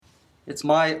It's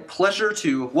my pleasure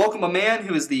to welcome a man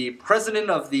who is the president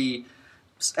of the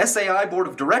SAI Board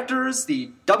of Directors,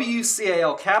 the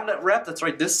WCAL Cabinet Rep, that's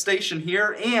right, this station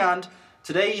here, and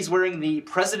today he's wearing the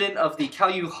president of the Cal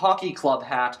U Hockey Club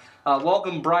hat.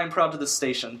 Welcome, Brian Proud, to this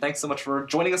station. Thanks so much for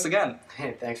joining us again.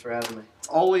 Hey, thanks for having me. It's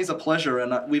always a pleasure,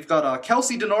 and we've got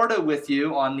Kelsey DiNardo with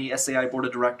you on the SAI Board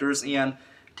of Directors, and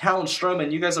Talon Stroman.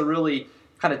 You guys are really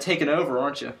kind of taking over,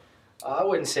 aren't you? I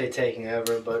wouldn't say taking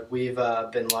over, but we've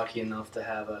been lucky enough to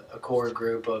have a core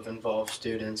group of involved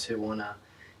students who want to,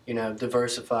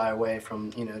 diversify away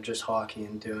from, just hockey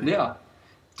and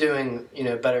doing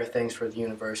better things for the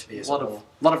university as a whole.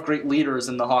 A lot of great leaders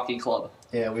in the hockey club.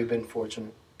 Yeah, we've been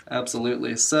fortunate.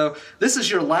 Absolutely. So this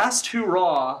is your last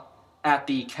hurrah at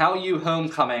the Cal U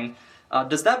homecoming.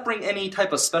 Does that bring any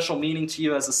type of special meaning to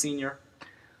you as a senior?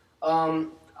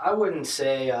 I wouldn't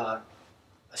say a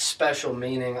special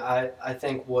meaning. I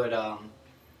think what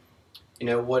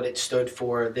it stood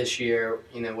for this year,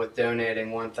 with donating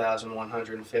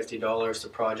 $1,150 to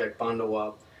Project Bundle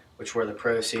Up, which were the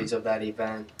proceeds of that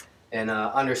event, and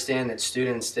understand that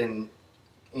students didn't,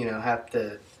 have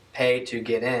to pay to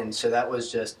get in. So that was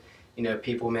just,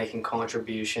 people making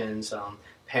contributions,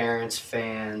 parents,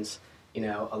 fans,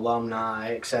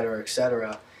 alumni, et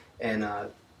cetera, and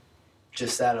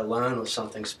just that alone was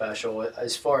something special.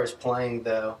 As far as playing,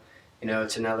 though,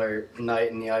 it's another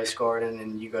night in the ice garden,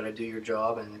 and you got to do your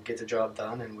job and get the job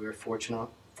done, and we were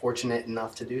fortunate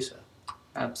enough to do so.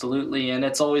 Absolutely, and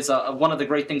it's always one of the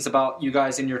great things about you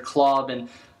guys in your club, and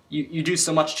you do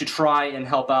so much to try and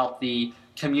help out the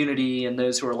community and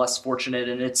those who are less fortunate,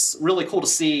 and it's really cool to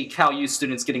see Cal U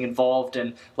students getting involved,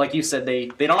 and like you said, they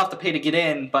don't have to pay to get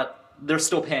in, but they're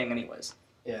still paying anyways.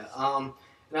 Yeah,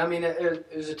 and I mean,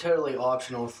 it was a totally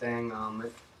optional thing.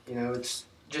 It's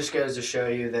just goes to show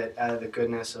you that out of the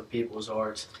goodness of people's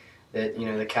hearts, that,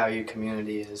 the Cal U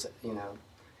community is,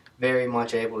 very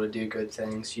much able to do good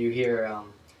things. You hear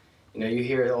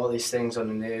all these things on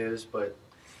the news, but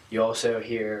you also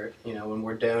hear, when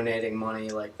we're donating money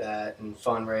like that and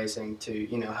fundraising to,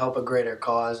 help a greater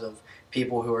cause of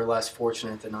people who are less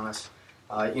fortunate than us.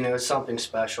 It's something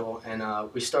special.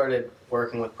 And we started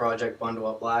working with Project Bundle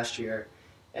Up last year,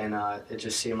 and it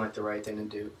just seemed like the right thing to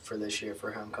do for this year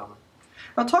for homecoming.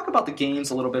 Now talk about the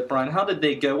games a little bit, Brian. How did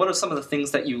they go? What are some of the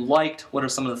things that you liked? What are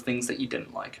some of the things that you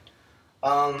didn't like?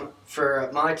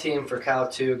 For my team, for Cal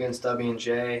 2 against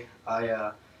W&J,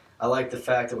 I like the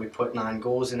fact that we put 9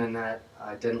 goals in the net.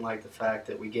 I didn't like the fact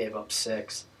that we gave up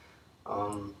 6.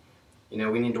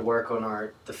 We need to work on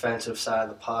our defensive side of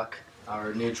the puck,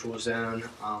 our neutral zone,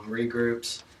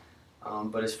 regroups.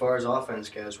 But as far as offense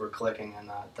goes, we're clicking,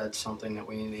 and that's something that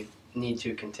we need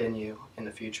to continue in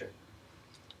the future.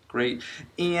 Great.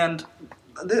 And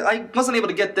I wasn't able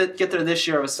to get there this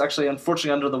year. I was actually,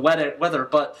 unfortunately, under the weather,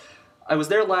 but I was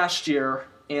there last year,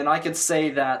 and I could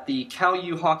say that the Cal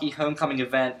U Hockey Homecoming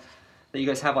event that you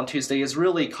guys have on Tuesday is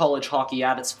really college hockey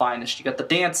at its finest. You got the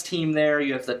dance team there,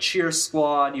 you have the cheer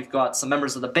squad, you've got some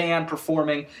members of the band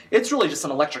performing. It's really just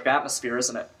an electric atmosphere,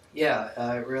 isn't it?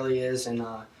 Yeah, it really is, and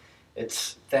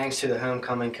it's thanks to the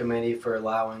Homecoming Committee for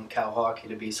allowing Cal Hockey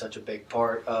to be such a big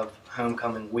part of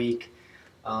Homecoming Week,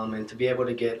 and to be able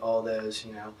to get all those,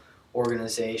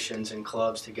 organizations and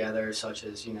clubs together, such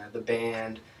as, the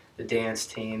band, the dance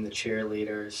team, the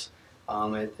cheerleaders.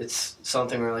 It's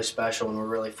something really special, and we're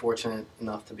really fortunate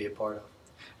enough to be a part of.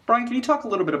 Brian, can you talk a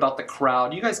little bit about the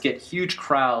crowd? You guys get huge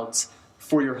crowds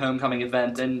for your homecoming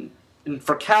event, and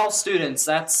for Cal students,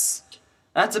 that's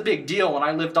a big deal. When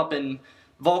I lived up in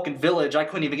Vulcan Village, I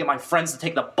couldn't even get my friends to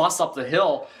take the bus up the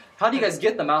hill. How do you guys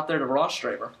get them out there to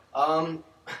Rostraver?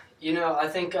 I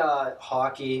think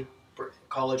hockey,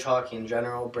 college hockey in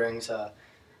general, brings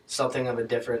something of a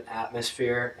different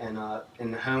atmosphere, and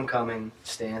in the homecoming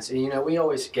stance, we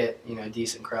always get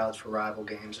decent crowds for rival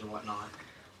games and whatnot.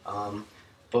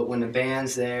 But when the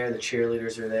band's there, the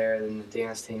cheerleaders are there, and the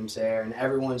dance team's there, and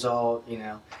everyone's all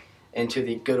into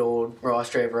the good old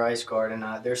Rostraver Ice Garden,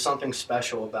 there's something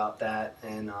special about that,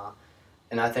 and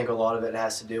I think a lot of it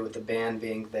has to do with the band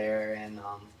being there, and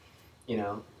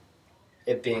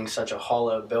it being such a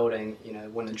hollow building.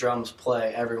 When the drums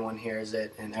play, everyone hears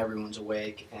it and everyone's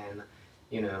awake, and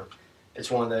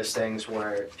it's one of those things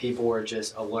where people are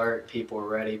just alert, people are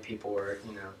ready, people are,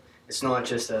 it's not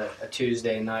just a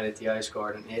Tuesday night at the Ice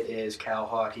Garden. It is Cal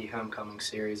Hockey Homecoming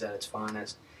Series at its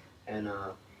finest, and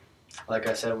like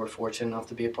I said, we're fortunate enough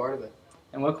to be a part of it.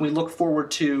 And what can we look forward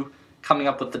to coming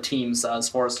up with the teams as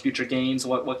far as future games?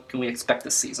 What can we expect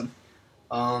this season?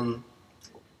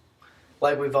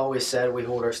 Like we've always said, we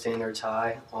hold our standards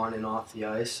high on and off the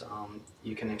ice.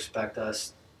 You can expect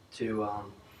us to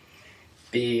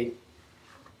be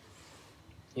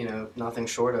nothing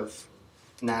short of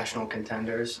national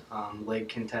contenders, league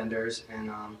contenders,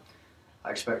 and I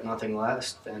expect nothing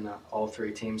less than all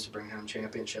three teams to bring home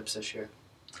championships this year.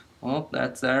 Well,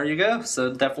 there you go.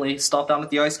 So definitely stop down at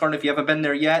the Ice Garden if you haven't been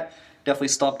there yet. Definitely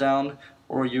stop down,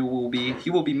 or you will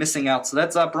be missing out. So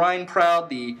that's Brian Proud,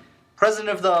 the president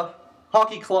of the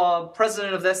hockey club,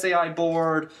 president of the SAI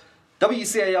board,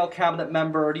 WCAL cabinet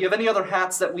member. Do you have any other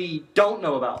hats that we don't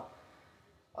know about?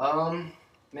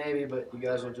 Maybe, but you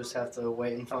guys will just have to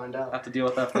wait and find out. Have to deal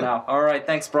with that for now. All right,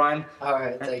 thanks, Brian. All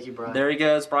right, thank you, Brian. There he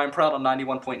goes, Brian Proud on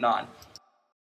 91.9.